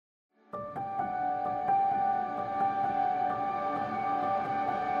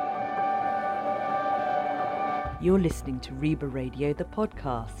You're listening to RIBA Radio, the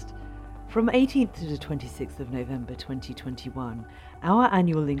podcast. From 18th to the 26th of November 2021, our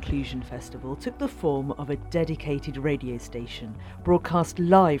annual Inclusion Festival took the form of a dedicated radio station broadcast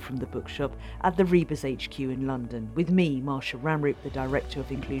live from the bookshop at the RIBA's HQ in London, with me, Marsha Ramroop, the Director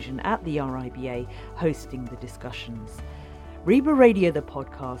of Inclusion at the RIBA, hosting the discussions. RIBA Radio, the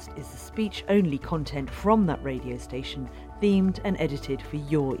podcast, is the speech-only content from that radio station, themed and edited for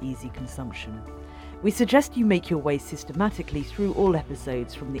your easy consumption. We suggest you make your way systematically through all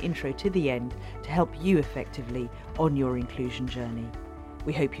episodes from the intro to the end to help you effectively on your inclusion journey.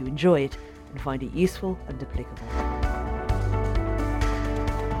 We hope you enjoy it and find it useful and applicable.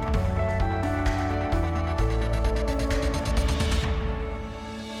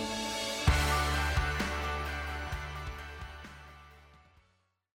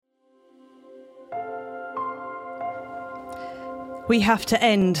 We have to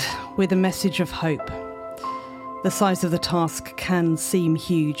end with a message of hope. The size of the task can seem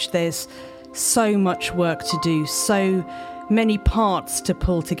huge. There's so much work to do, so many parts to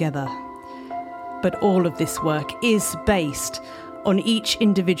pull together. But all of this work is based on each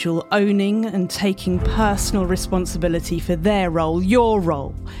individual owning and taking personal responsibility for their role, your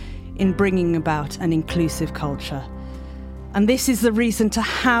role, in bringing about an inclusive culture. And this is the reason to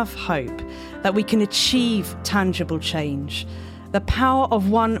have hope, that we can achieve tangible change. The power of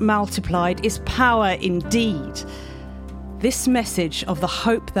one multiplied is power indeed. This message of the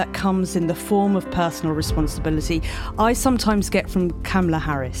hope that comes in the form of personal responsibility, I sometimes get from Kamala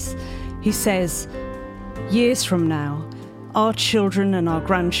Harris. He says, years from now, our children and our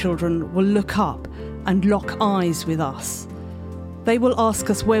grandchildren will look up and lock eyes with us. They will ask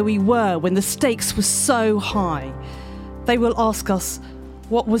us where we were when the stakes were so high. They will ask us,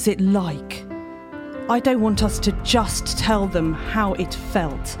 what was it like? I don't want us to just tell them how it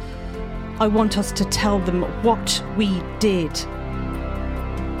felt. I want us to tell them what we did.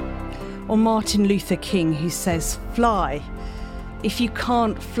 Or Martin Luther King, who says, fly. If you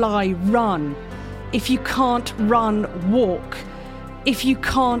can't fly, run. If you can't run, walk. If you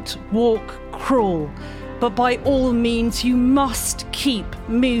can't walk, crawl. But by all means, you must keep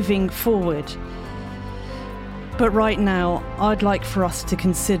moving forward. But right now, I'd like for us to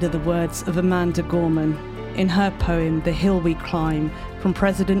consider the words of Amanda Gorman in her poem, The Hill We Climb, from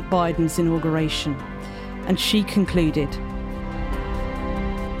President Biden's inauguration. And she concluded,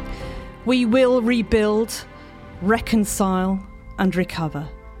 we will rebuild, reconcile, and recover.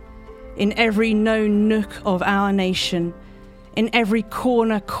 In every known nook of our nation, in every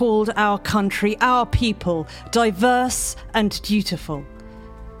corner called our country, our people, diverse and dutiful,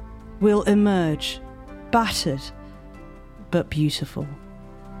 will emerge battered, but beautiful.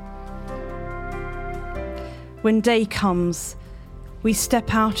 When day comes, we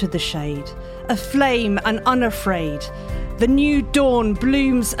step out of the shade, aflame and unafraid. The new dawn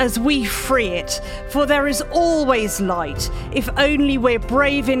blooms as we free it, for there is always light, if only we're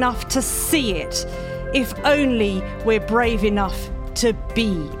brave enough to see it, if only we're brave enough to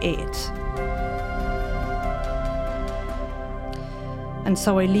be it. And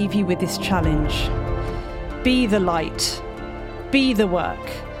so I leave you with this challenge. Be the light, be the work,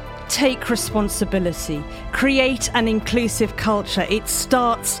 take responsibility, create an inclusive culture. It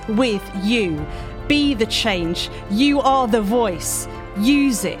starts with you. Be the change. You are the voice.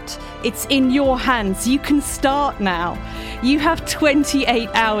 Use it. It's in your hands. You can start now. You have 28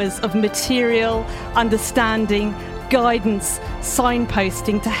 hours of material, understanding, guidance,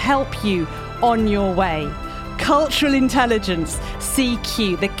 signposting to help you on your way. Cultural intelligence,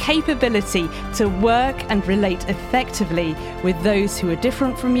 CQ, the capability to work and relate effectively with those who are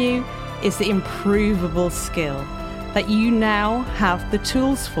different from you, is the improvable skill that you now have the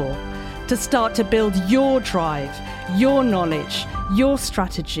tools for to start to build your drive, your knowledge, your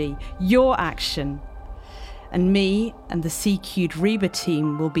strategy, your action. And me and the CQ'd RIBA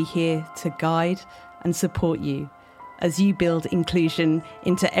team will be here to guide and support you as you build inclusion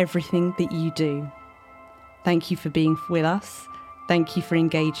into everything that you do. Thank you for being with us, thank you for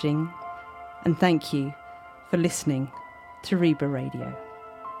engaging, and thank you for listening to RIBA Radio.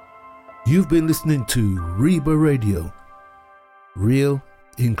 You've been listening to RIBA Radio. Real,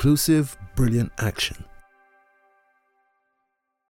 inclusive, brilliant action.